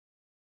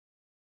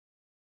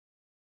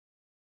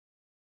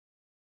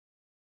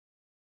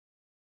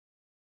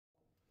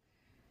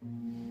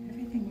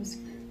Everything was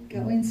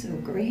going so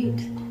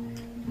great.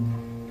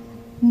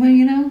 Well,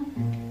 you know,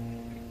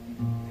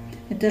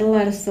 I did a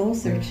lot of soul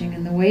searching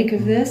in the wake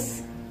of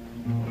this.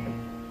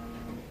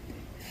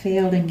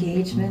 Failed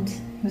engagement.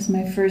 It was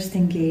my first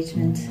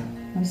engagement.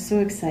 I was so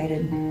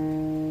excited.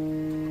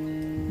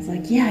 I was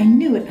like, yeah, I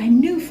knew it. I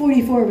knew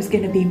 44 was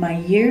going to be my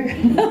year.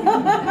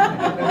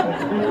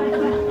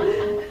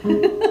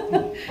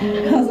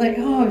 I was like,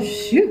 oh,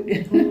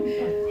 shoot.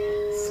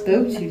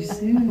 Spoke too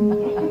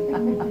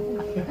soon.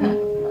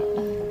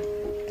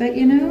 But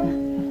you know,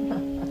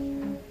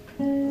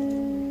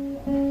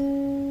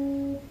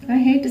 I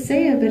hate to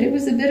say it, but it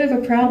was a bit of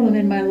a problem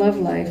in my love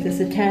life, this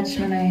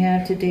attachment I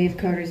have to Dave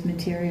Carter's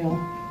material.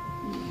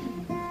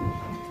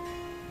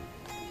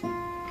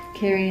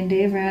 Carrying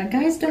Dave around.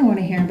 Guys don't want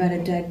to hear about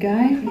a dead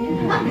guy.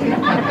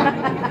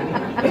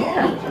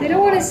 They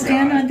don't want to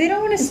stand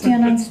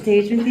on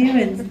stage with you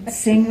and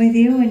sing with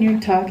you when you're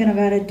talking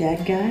about a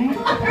dead guy.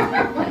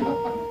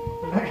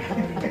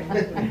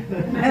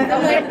 I'm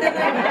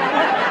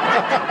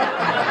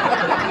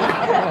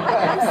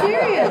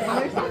serious.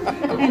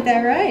 Ain't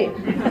that right?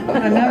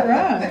 I'm not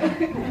wrong.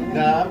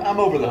 No, I'm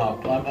over the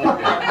hump. I'm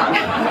okay.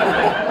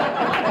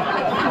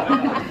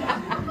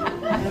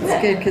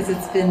 That's good, because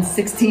it's been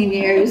 16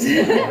 years.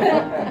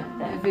 I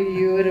figure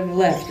you would have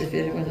left if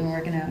it wasn't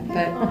working out.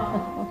 But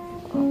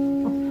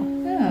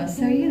no,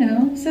 so you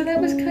know, so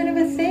that was kind of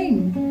a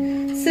thing.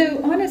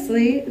 So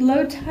honestly,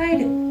 low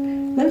tide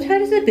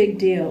is a big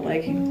deal,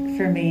 like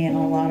for me in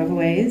a lot of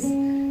ways.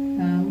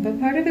 But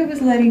part of it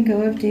was letting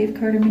go of Dave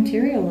Carter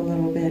material a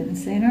little bit and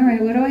saying, all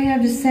right, what do I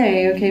have to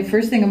say? Okay,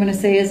 first thing I'm going to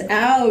say is,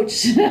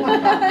 ouch!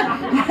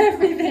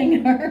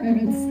 Everything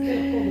hurts.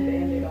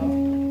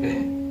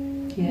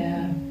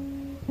 Yeah.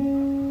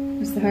 It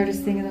was the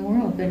hardest thing in the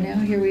world, but now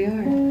here we are,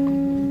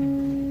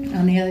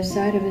 on the other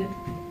side of it.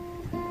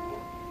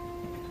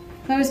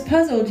 I was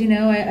puzzled, you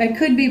know, I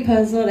could be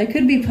puzzled. I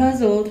could be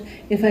puzzled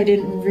if I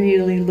didn't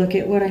really look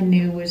at what I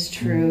knew was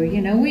true.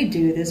 You know, we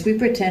do this. We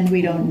pretend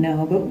we don't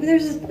know, but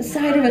there's a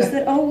side of us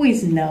that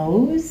always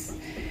knows.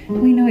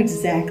 We know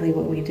exactly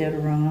what we did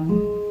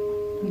wrong.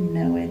 We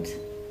know it.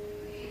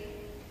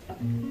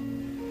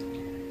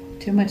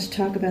 Too much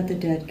talk about the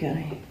dead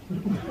guy.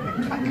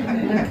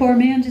 My poor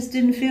man just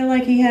didn't feel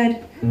like he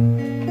had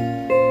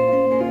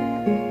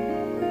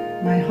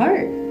my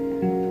heart.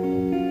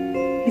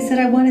 He said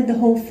I wanted the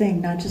whole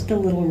thing, not just a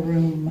little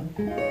room.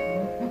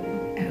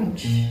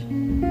 Ouch.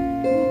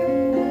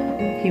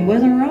 He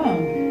wasn't wrong.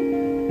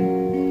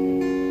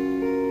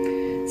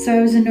 So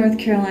I was in North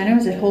Carolina. I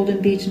was at Holden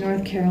Beach,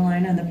 North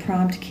Carolina, and the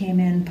prompt came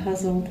in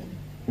puzzled.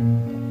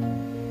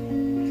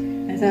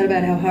 I thought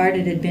about how hard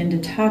it had been to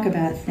talk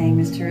about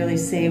things, to really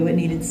say what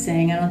needed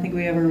saying. I don't think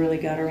we ever really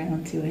got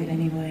around to it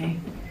anyway.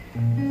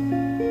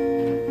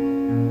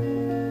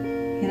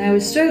 And I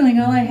was struggling.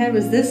 All I had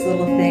was this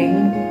little thing.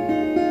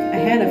 I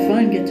had a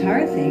fun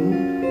guitar thing.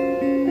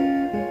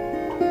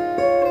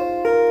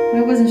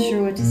 I wasn't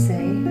sure what to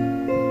say.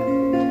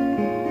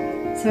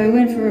 So I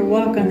went for a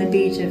walk on the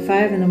beach at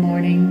 5 in the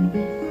morning,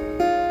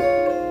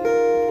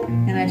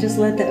 and I just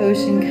let the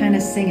ocean kind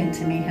of sing it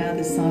to me how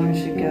the song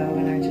should go,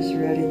 and I just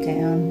wrote it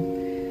down.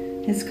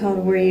 It's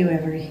called Were You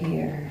Ever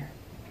Here?